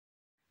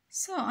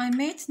So I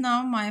made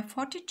now my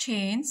 40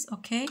 chains.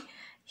 Okay,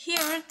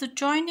 here the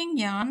joining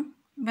yarn,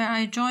 where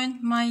I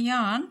joined my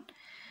yarn,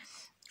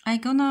 I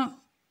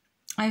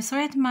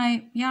thread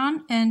my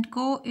yarn and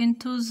go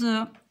into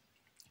the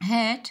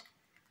head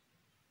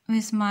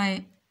with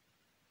my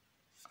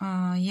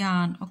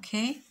yarn.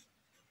 Okay,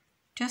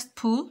 just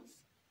pull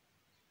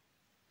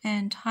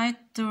and hide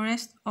the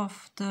rest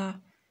of the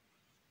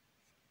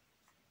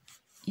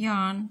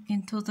yarn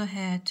into the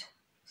head.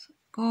 So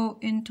go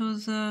into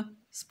the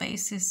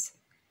spaces.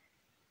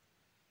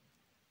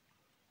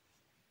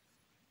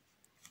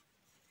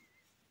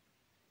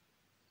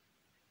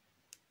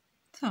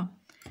 So,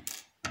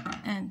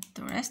 and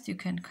the rest you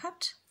can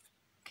cut.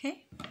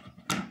 Okay,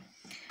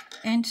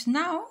 and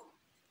now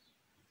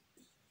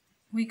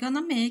we're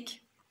gonna make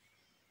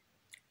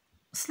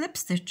slip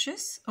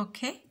stitches.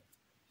 Okay,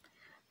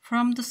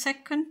 from the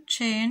second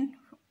chain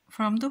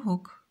from the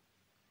hook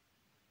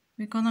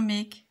we're gonna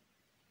make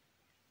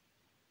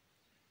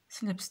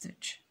slip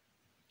stitch.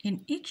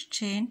 In each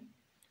chain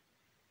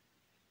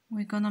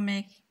we're gonna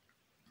make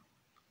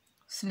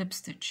slip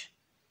stitch.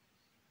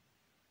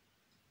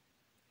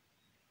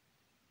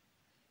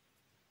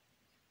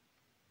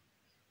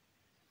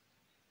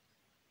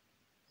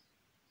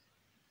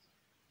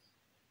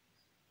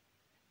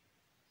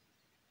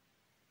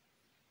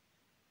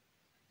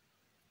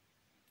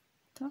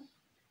 So,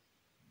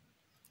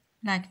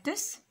 like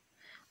this.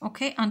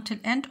 Okay, until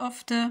end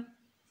of the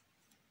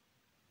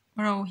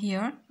row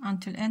here,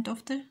 until end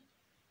of the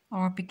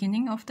or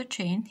beginning of the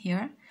chain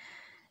here,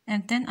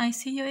 and then I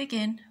see you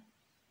again.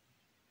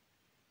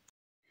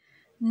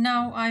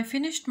 Now I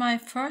finished my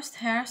first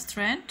hair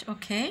strand.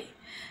 Okay,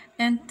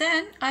 and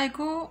then I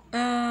go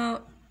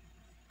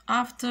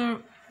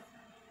after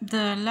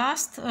the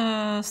last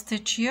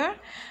stitch here,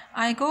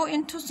 I go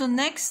into the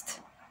next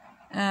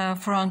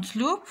front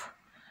loop,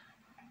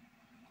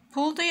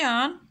 pull the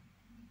yarn,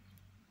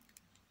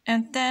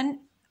 and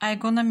then I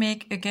gonna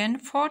make again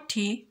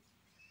 40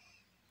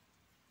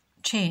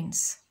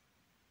 chains.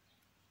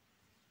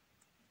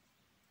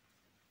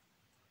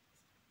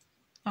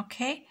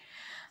 Okay,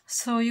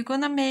 so you're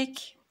gonna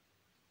make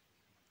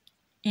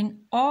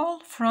in all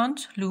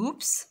front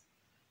loops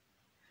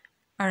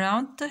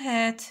around the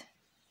head,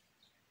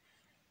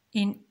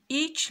 in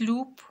each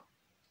loop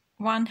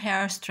one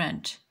hair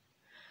strand.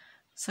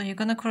 So you're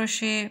gonna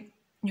crochet,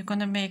 you're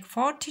gonna make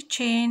 40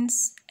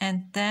 chains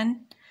and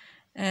then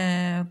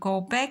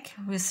go back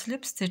with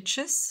slip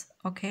stitches.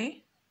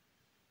 Okay,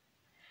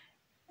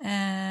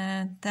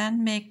 and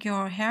then make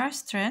your hair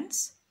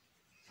strands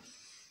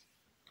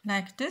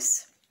like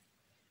this.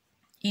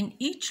 In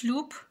each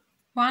loop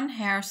one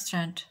hair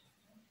strand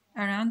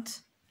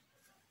around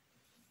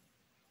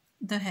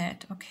the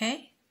head.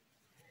 Okay,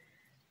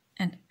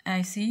 and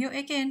I see you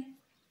again.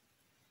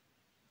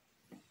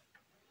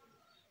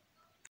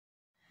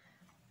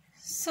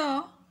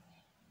 So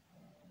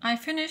I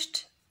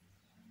finished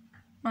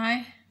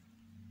my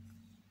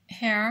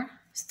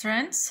hair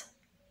strands.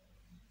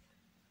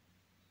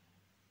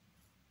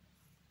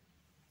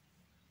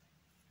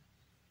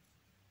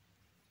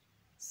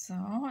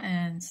 So,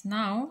 and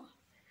now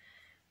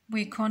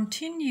we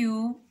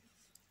continue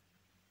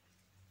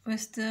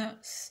with the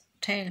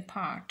tail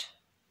part.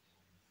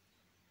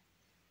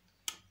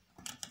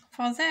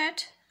 For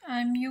that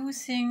I'm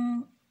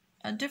using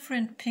a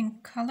different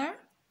pink color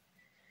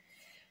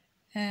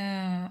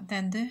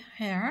than the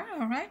hair.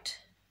 Alright,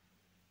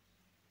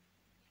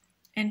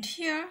 and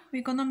here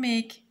we're gonna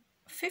make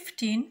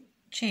 15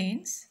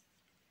 chains.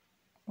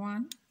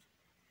 1,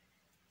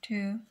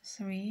 2,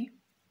 3,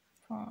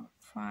 4,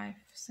 5,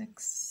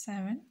 6,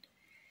 7,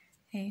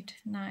 8,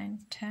 9,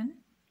 10,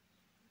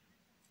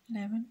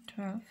 11,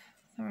 12,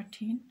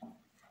 13,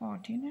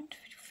 14 and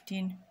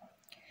 15.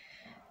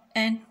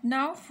 And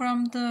now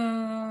from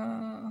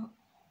the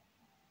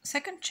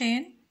second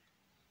chain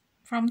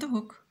from the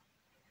hook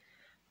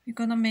we're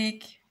gonna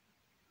make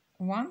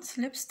one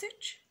slip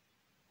stitch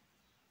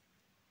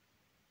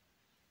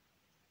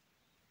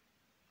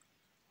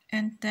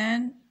and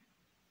then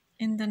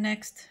in the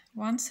next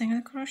one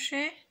single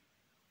crochet,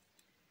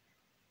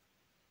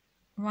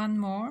 one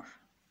more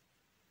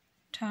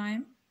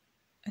time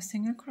a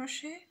single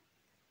crochet,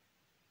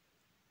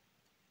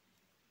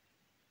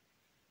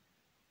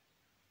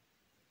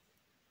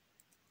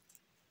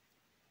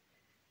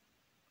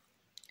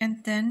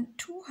 and then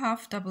 2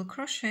 half double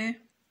crochet,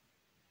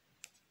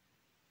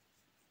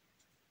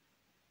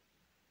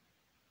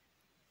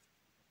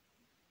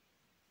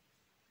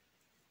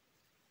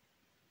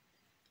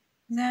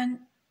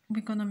 then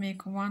we're gonna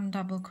make 1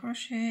 double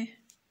crochet,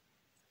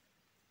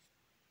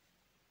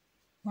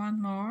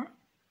 one more,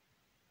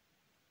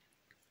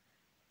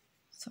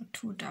 so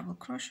 2 double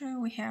crochet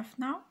we have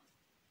now,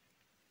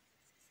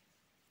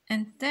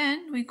 and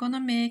then we're gonna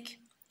make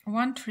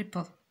 1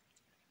 triple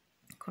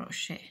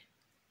crochet.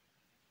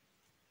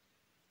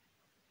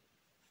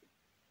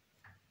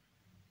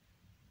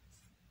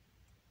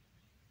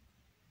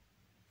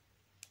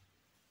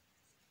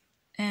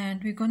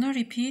 And we're gonna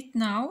repeat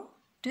now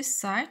this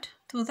side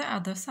to the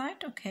other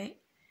side. Okay,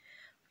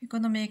 we're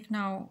gonna make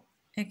now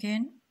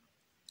again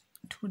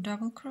 2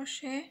 double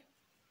crochet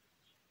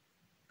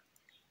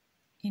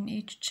in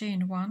each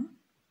chain 1,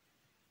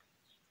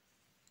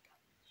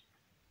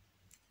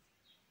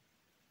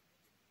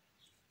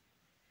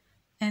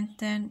 and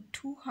then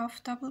 2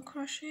 half double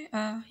crochet,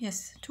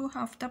 2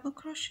 half double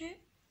crochet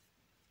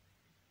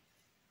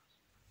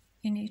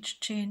in each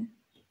chain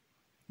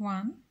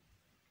 1,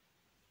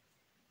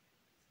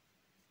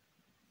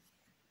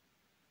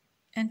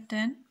 and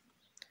then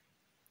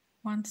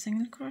 1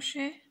 single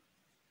crochet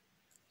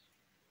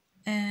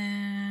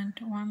and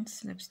 1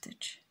 slip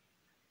stitch.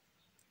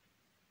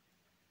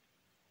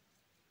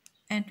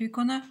 And we're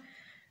gonna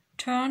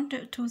turn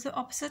to the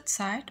opposite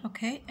side,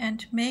 okay,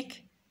 and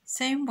make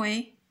same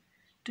way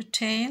the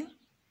tail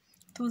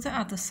to the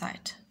other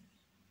side.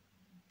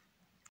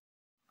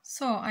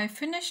 So I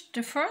finished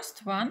the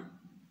first one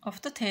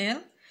of the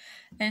tail,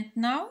 and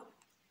now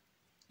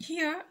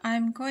here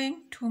I'm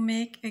going to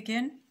make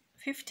again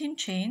 15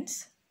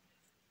 chains.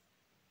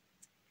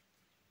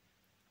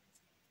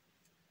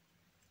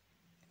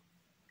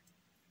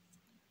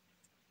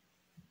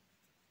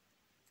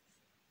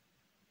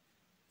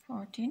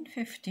 14,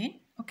 15,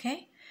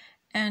 okay,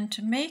 and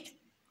make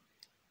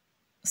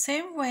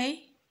same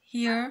way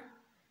here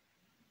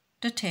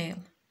the tail,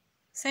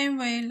 same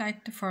way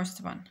like the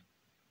first one.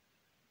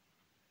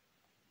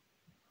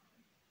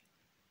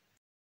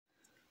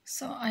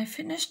 So I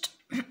finished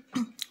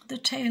the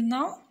tail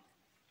now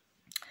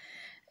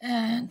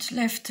and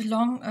left a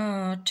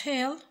long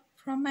tail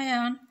from my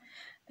yarn,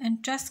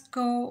 and just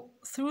go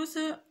through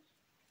the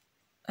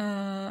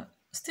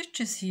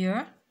stitches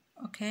here,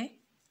 okay,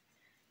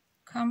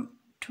 come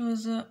to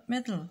the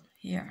middle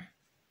here.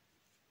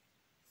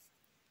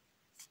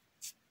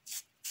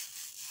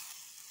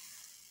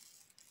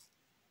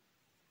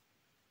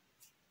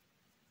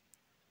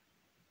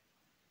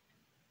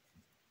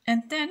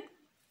 And then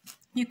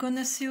you're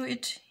gonna sew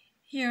it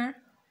here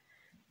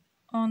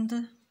on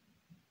the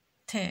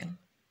tail.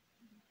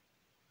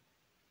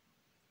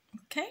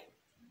 Okay,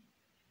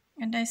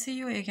 and I see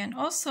you again.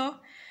 Also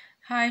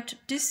hide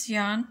this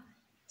yarn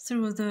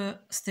through the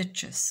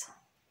stitches.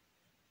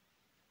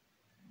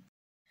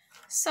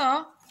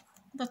 So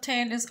the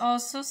tail is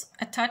also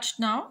attached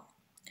now,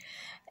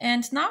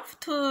 and now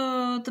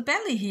to the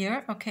belly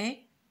here,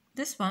 okay,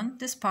 this one,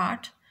 this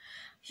part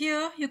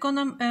here, you're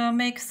gonna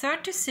make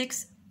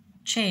 36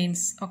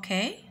 chains,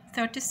 okay,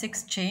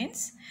 36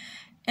 chains,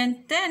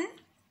 and then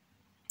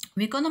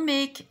we're gonna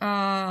make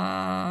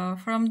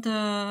from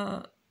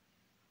the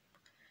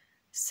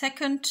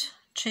second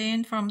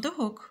chain from the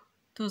hook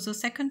to the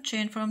second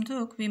chain from the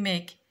hook, we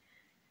make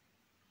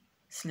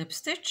slip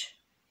stitch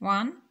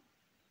 1,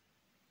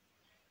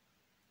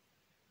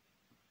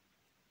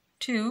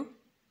 2,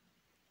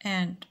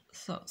 and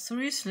so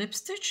 3 slip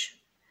stitch,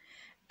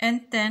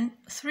 and then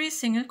 3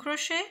 single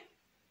crochet,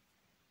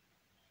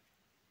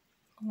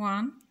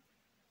 1,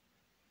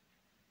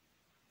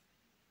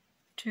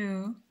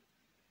 2,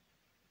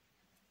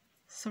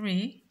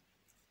 3.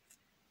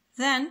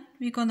 Then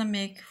we're gonna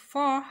make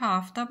 4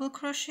 half double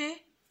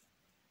crochet,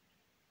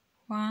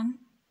 1,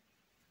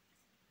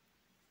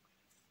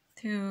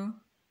 2,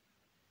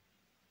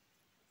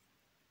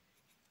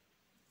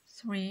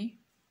 3,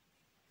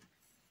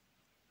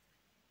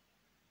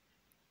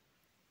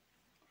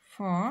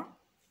 4,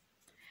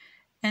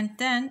 and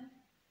then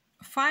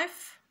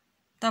 5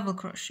 double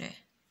crochet,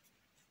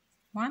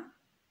 1,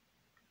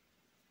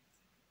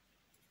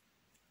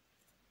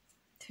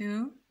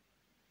 2,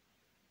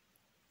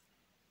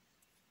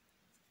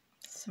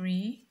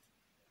 3,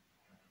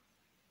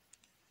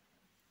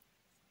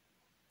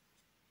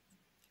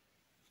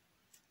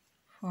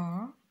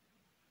 4,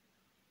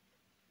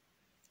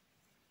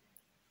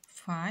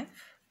 5.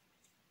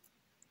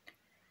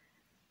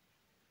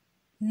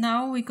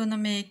 Now we're gonna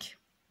make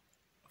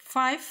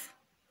 5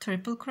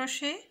 triple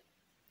crochet,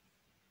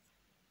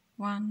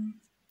 1,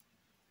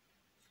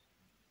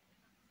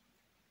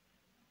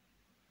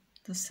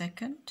 the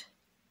second,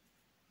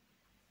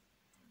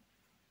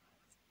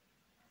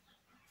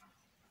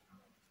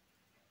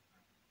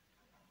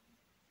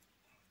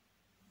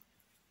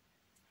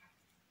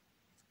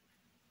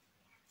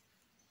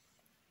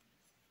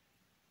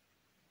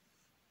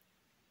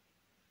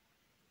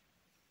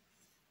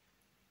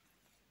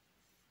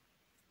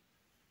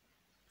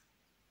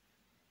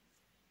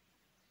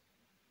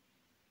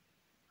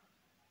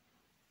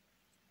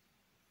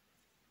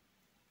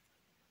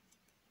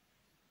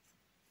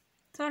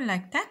 so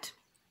like that.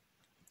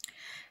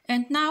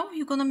 And now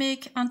you're gonna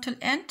make until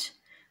end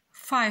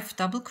 5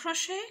 double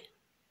crochet,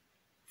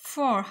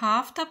 4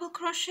 half double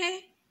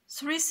crochet,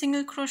 3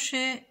 single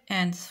crochet,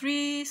 and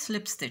 3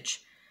 slip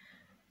stitch,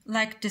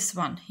 like this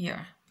one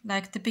here,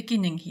 like the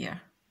beginning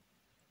here.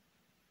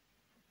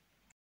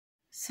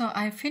 So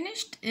I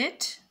finished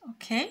it,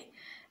 okay,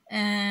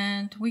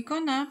 and we're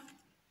gonna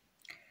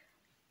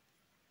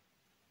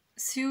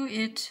sew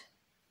it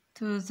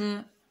to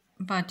the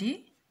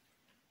body.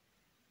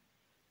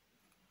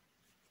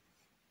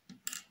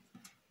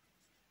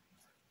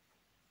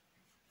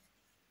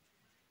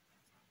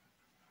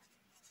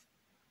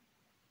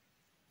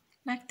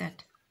 Like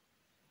that.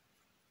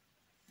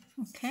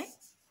 Okay.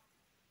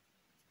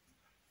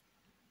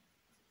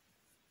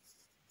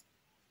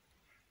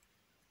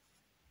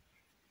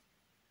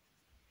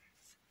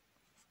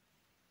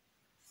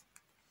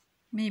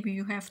 Maybe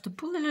you have to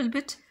pull a little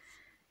bit,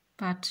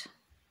 but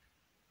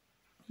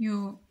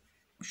you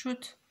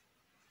should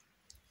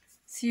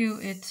sew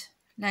it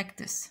like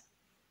this.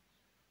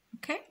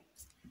 Okay.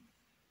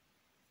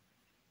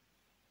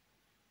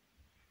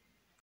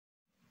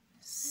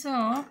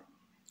 So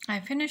I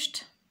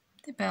finished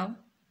the bell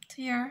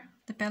here,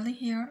 the belly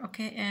here,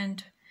 okay,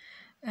 and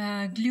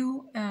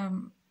glue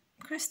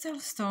crystal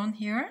stone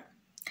here.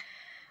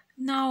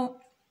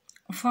 Now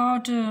for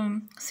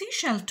the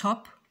seashell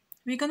top,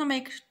 we're gonna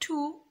make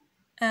two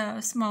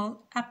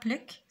small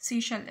applique,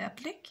 seashell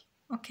applique,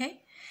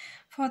 okay.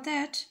 For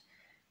that,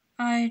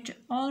 I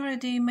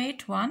already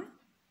made one.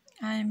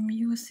 I'm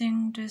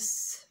using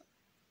this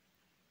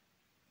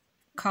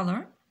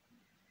color.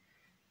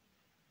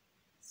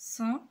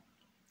 So,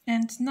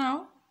 and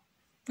now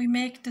we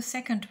make the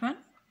second one.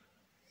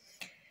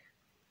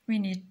 We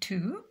need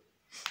two.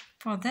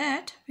 For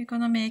that, we're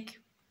gonna make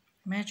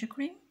magic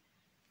ring.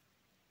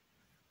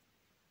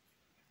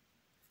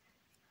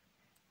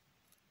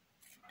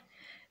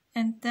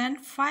 And then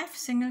 5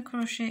 single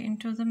crochet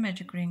into the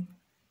magic ring.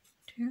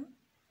 2,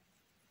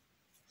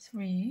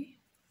 3,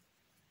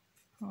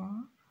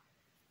 4,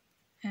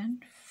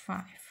 and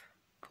 5.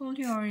 Pull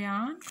your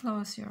yarn,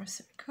 close your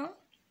circle,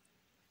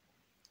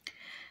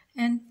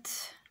 and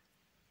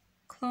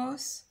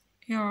close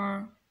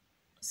your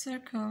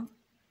circle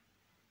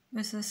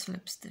with a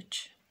slip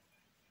stitch.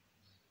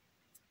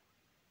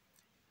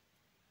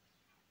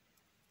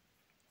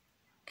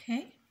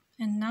 Okay,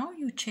 and now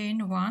you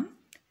chain 1,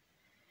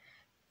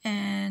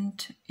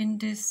 and in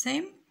the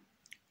same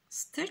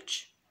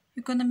stitch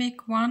you're gonna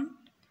make 1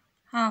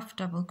 half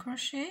double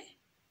crochet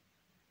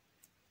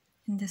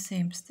in the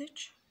same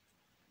stitch,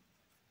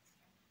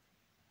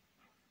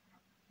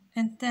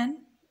 and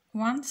then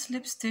 1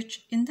 slip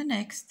stitch in the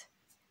next,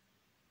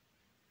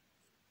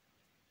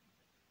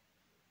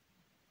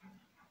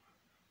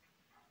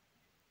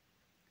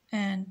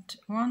 and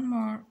 1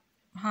 more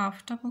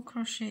half double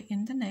crochet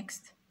in the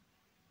next,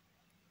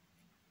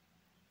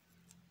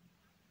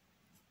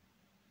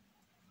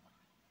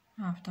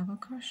 half double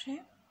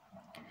crochet,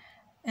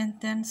 and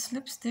then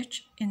slip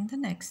stitch in the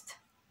next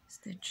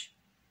stitch,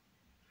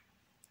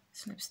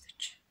 slip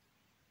stitch.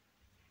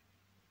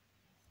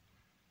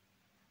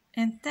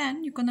 And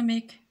then you're gonna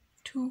make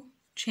 2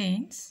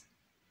 chains,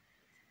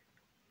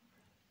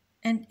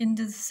 and in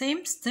the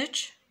same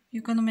stitch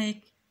you're gonna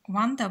make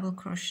 1 double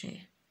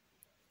crochet,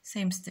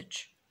 same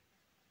stitch,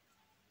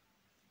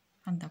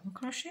 1 double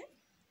crochet.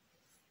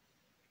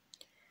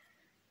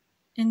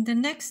 In the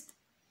next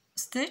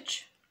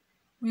stitch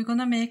we're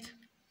gonna make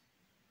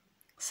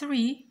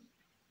 3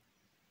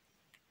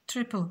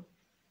 triple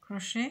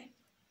crochet,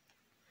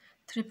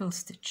 triple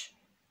stitch.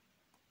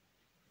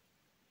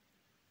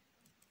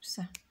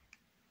 So,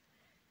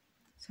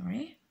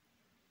 sorry,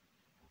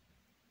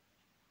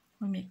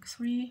 we make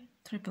 3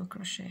 triple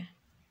crochet.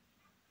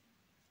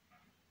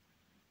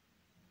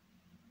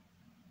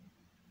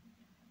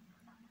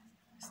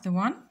 It's the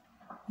one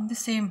in the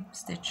same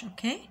stitch,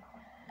 okay?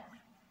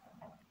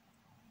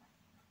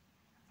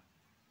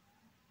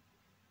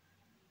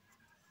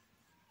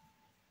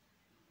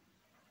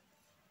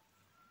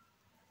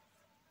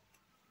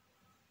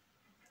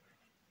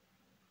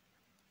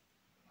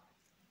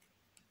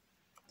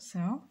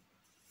 So,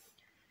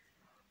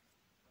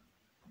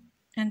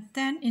 and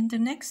then in the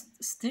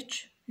next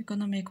stitch we're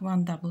gonna make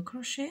 1 double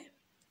crochet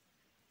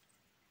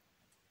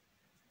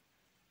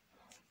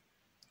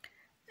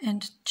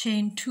and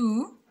chain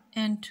 2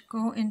 and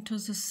go into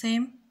the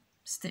same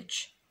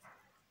stitch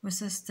with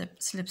a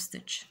slip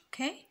stitch,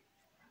 okay?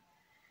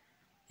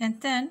 And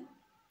then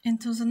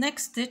into the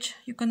next stitch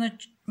you're gonna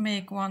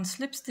make 1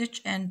 slip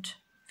stitch and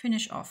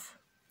finish off.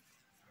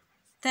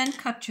 Then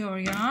cut your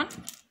yarn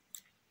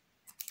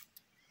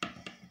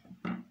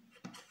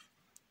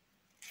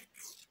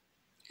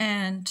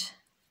and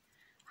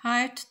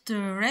hide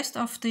the rest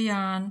of the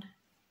yarn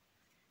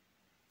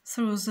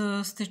through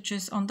the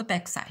stitches on the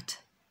back side.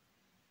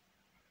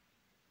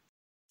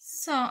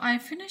 So I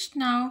finished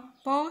now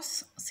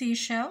both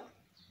seashell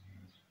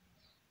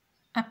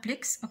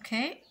appliques,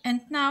 okay,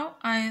 and now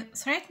I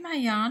thread my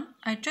yarn.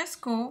 I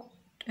just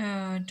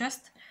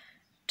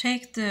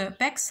take the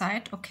back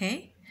side,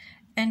 okay,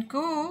 and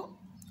go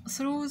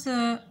through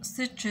the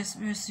stitches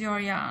with your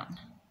yarn.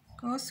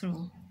 Go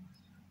through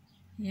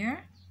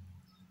here,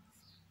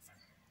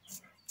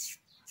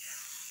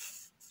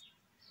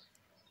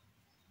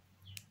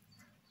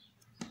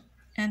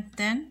 and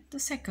then the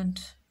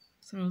second,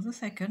 through the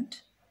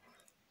second,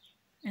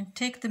 and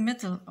take the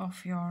middle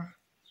of your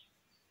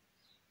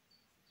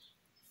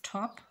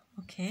top,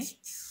 okay,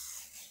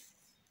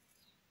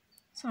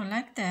 so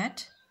like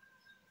that,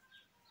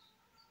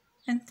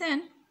 and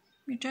then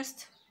we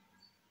just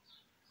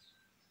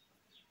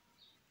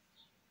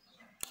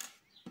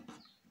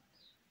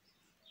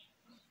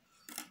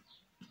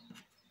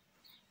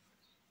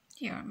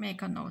here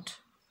make a knot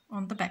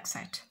on the back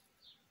side.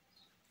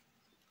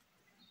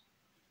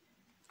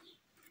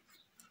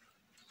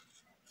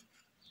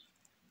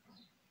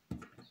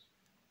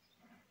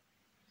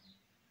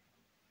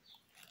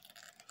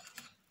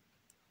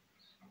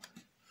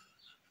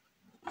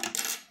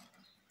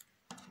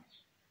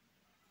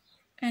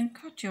 and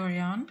cut your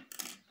yarn.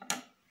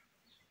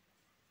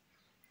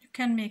 You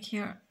can make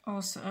here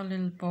also a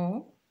little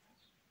bow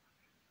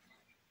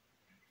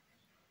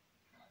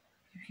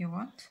if you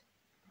want.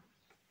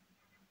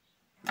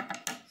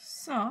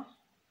 So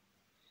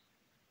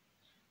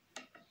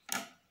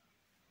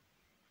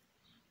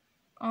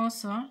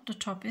also the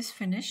top is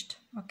finished.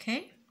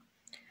 Okay,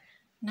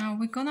 now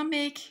we're gonna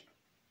make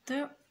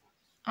the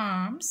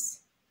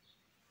arms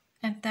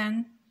and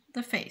then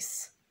the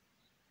face.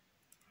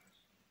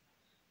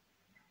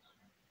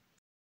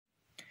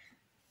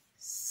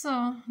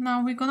 So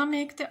now we're gonna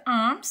make the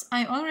arms.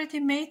 I already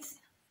made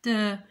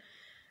the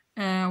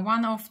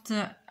one of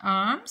the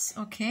arms,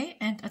 okay,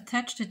 and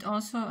attached it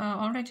also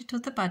already to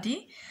the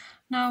body.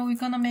 Now we're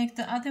gonna make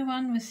the other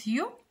one with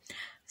you.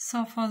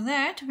 So for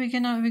that we're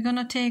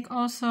gonna take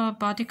also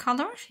body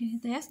color,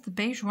 yes, the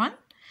beige one,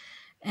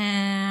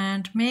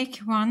 and make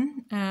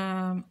one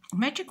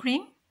magic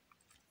ring.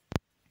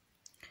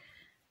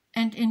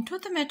 And into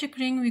the magic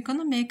ring we're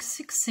gonna make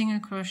 6 single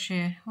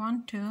crochet.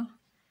 1, 2,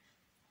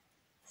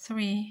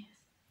 3,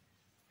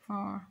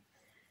 4,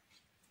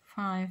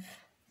 5,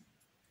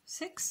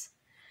 6.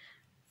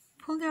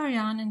 Pull your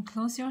yarn and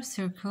close your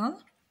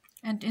circle.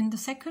 And in the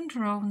second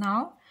row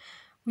now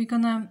we're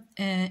gonna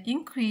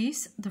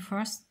increase the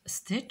first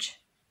stitch.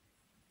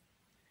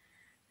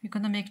 We're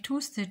gonna make 2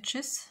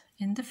 stitches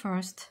in the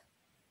first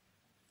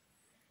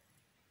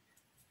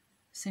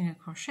single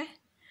crochet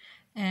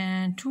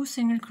and 2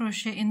 single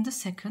crochet in the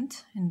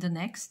second, in the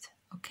next,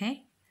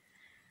 okay,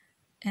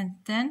 and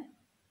then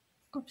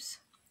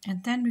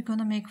we're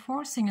gonna make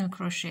 4 single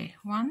crochet.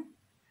 1,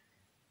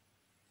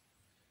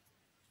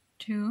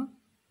 2,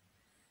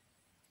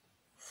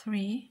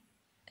 3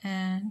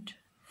 and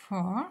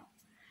 4.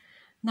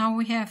 Now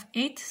we have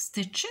 8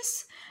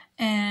 stitches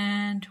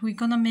and we're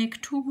gonna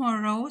make 2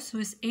 more rows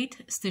with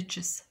 8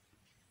 stitches.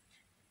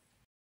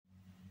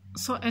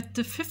 So at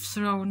the 5th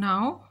row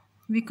now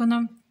we're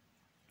gonna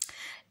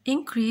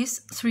increase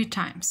 3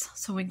 times.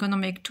 So we're gonna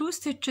make 2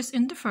 stitches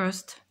in the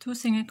first, 2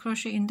 single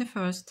crochet in the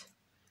first,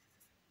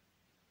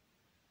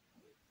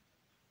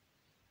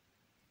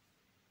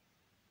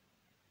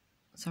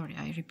 sorry,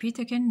 I repeat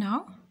again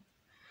now,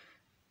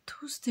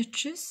 2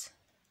 stitches,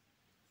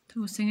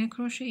 2 single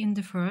crochet in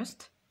the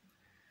first,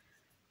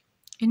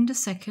 in the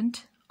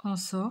second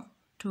also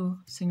 2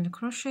 single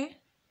crochet,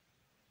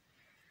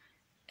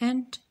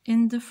 and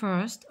in the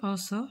first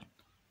also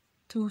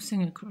 2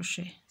 single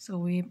crochet. So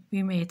we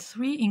made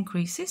 3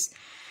 increases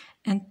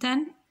and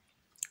then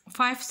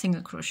 5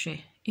 single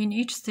crochet in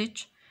each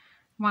stitch,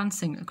 1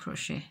 single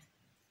crochet.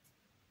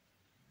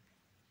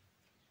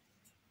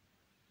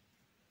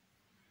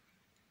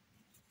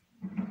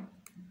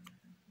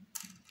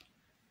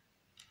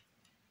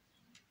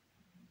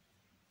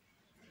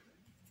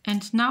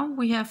 And now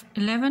we have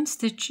 11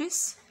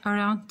 stitches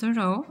around the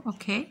row,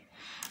 okay,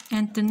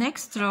 and the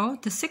next row,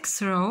 the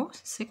sixth row,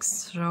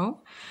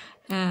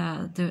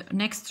 the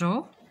next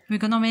row, we're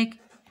gonna make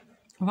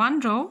 1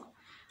 row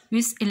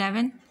with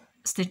 11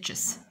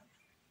 stitches.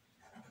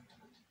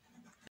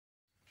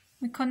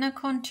 We're gonna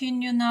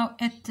continue now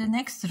at the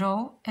next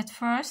row. At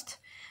first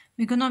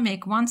we're gonna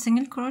make 1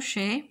 single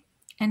crochet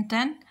and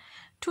then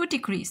 2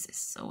 decreases.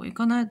 So we're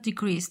gonna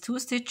decrease 2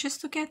 stitches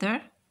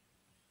together.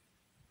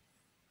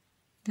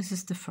 This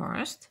is the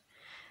first,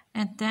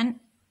 and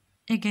then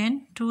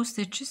again 2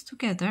 stitches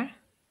together,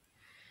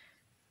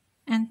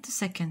 and the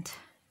second.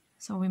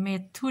 So we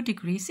made 2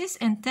 decreases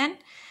and then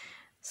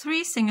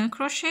 3 single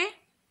crochet,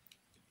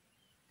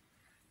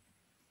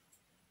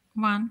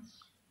 1,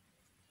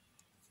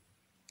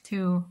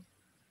 2,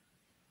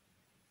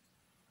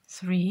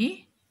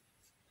 3,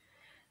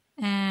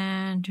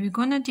 and we're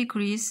gonna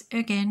decrease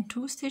again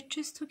 2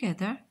 stitches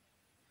together.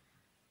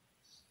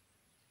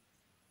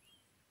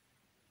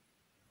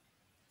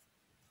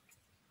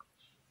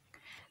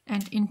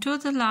 And into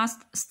the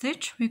last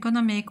stitch we're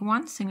gonna make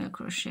 1 single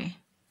crochet.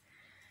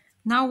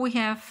 Now we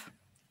have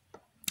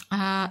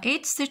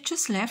 8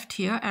 stitches left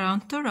here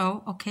around the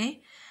row,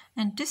 okay,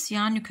 and this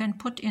yarn you can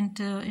put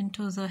into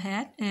the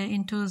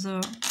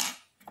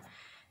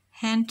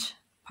hand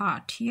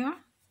part here,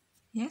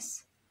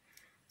 yes,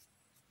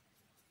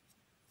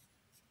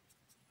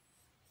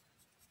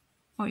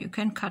 or you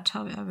can cut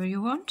however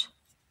you want.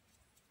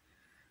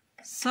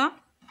 So,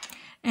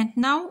 and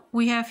now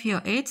we have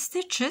here 8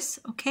 stitches,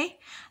 okay.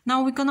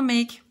 Now we're gonna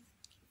make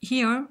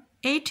here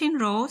 18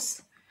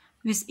 rows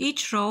with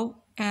each row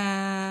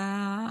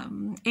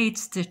 8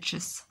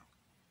 stitches.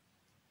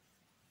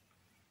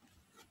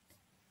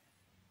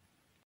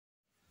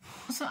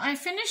 So I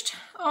finished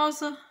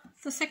also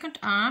the second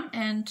arm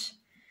and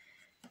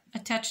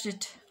attached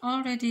it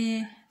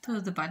already to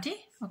the body,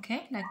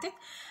 okay, like that.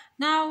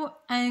 Now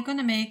I'm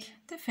gonna make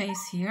the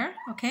face here,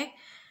 okay.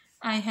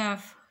 I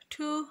have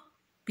 2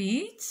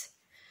 beads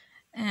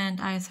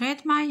and I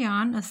thread my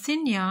yarn, a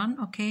thin yarn,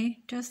 okay,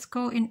 just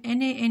go in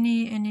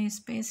any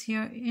space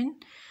here in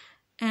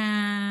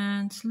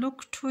and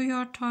look to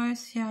your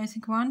toys. Yeah, I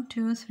think 1,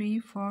 2, 3,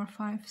 4,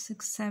 5,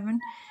 6, 7,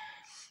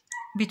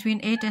 between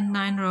 8 and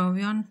 9 row.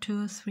 1,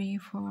 2, 3,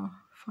 4,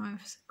 5,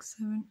 6,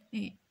 7,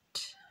 8,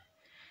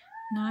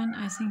 9.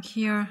 I think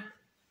here,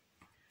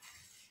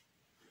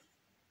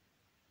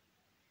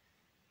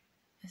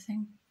 I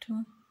think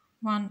 2,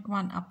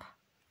 1 up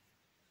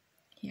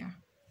here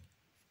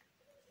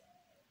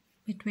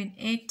between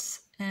 8th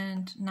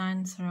and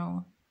 9th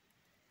row.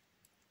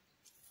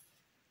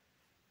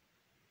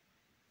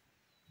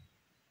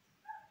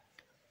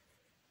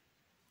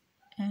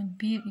 And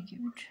be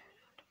good.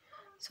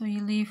 So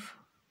you leave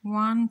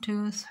 1,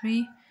 2,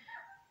 3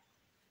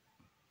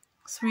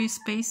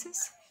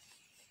 spaces.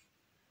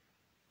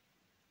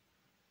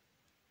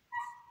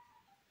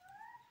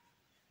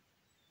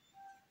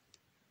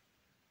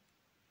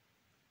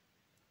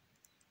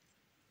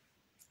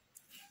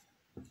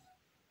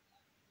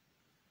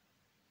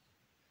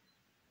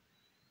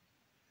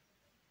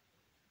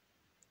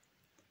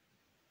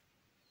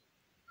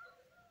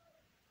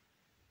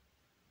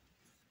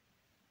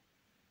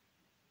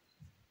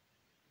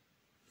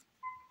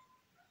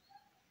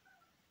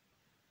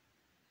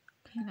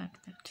 Okay,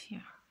 like that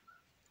here.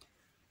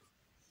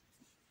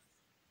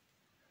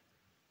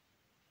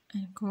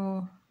 And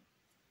go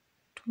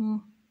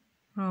 2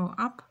 row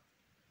up.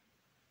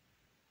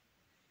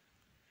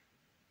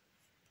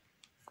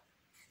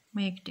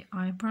 Make the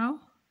eyebrow.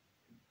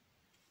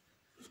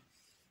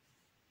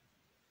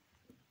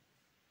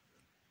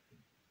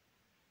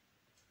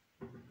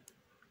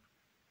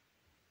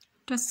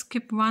 Just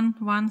skip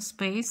one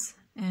space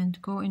and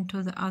go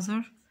into the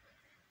other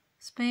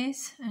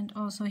space, and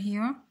also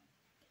here.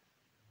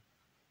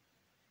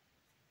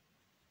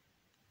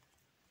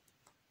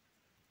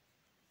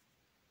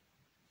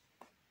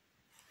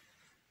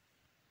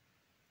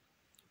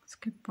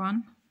 Skip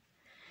one.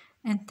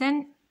 And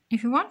then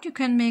if you want, you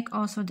can make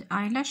also the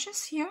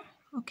eyelashes here.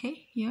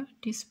 Okay, here,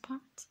 this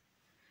part.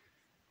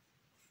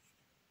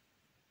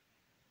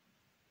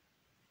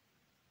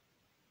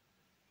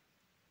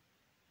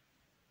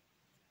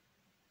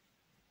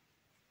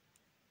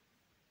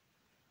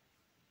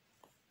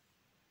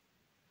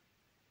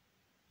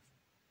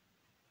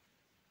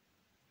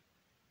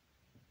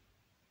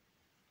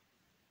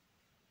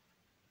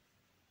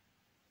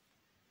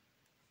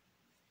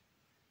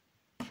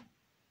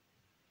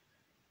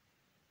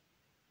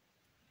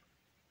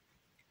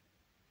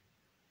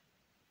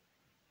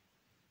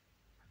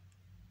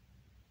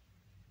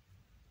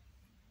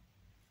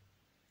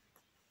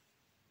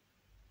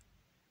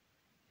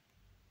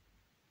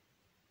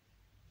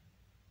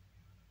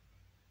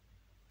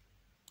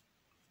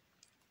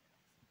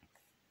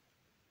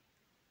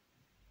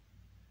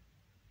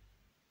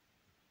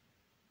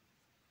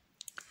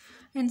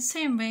 And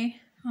same way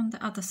on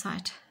the other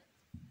side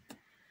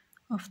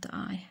of the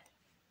eye.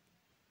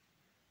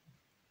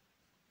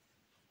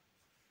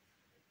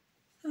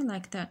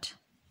 Like that.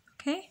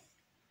 Okay?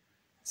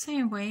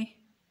 Same way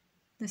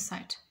this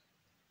side.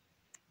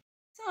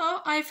 So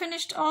I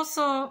finished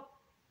also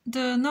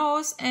the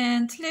nose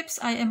and lips.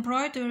 I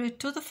embroidered it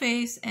to the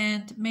face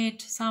and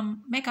made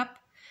some makeup.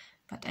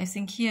 But I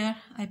think here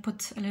I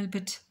put a little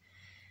bit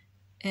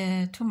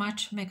too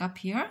much makeup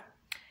here.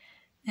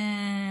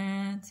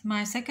 And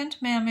my second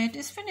mermaid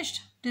is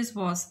finished. This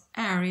was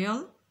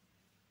Ariel.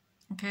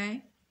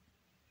 Okay.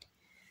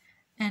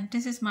 And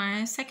this is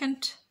my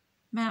second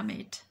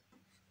mermaid.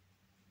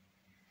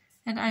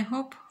 And I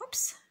hope,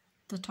 oops,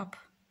 the top.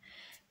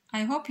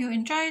 I hope you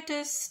enjoyed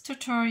this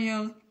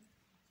tutorial,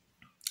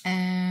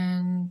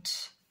 and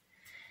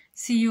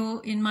see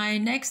you in my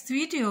next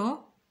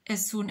video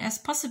as soon as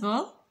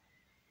possible.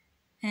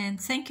 And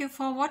thank you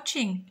for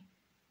watching.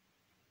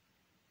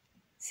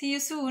 See you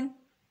soon.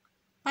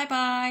 Bye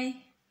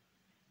bye.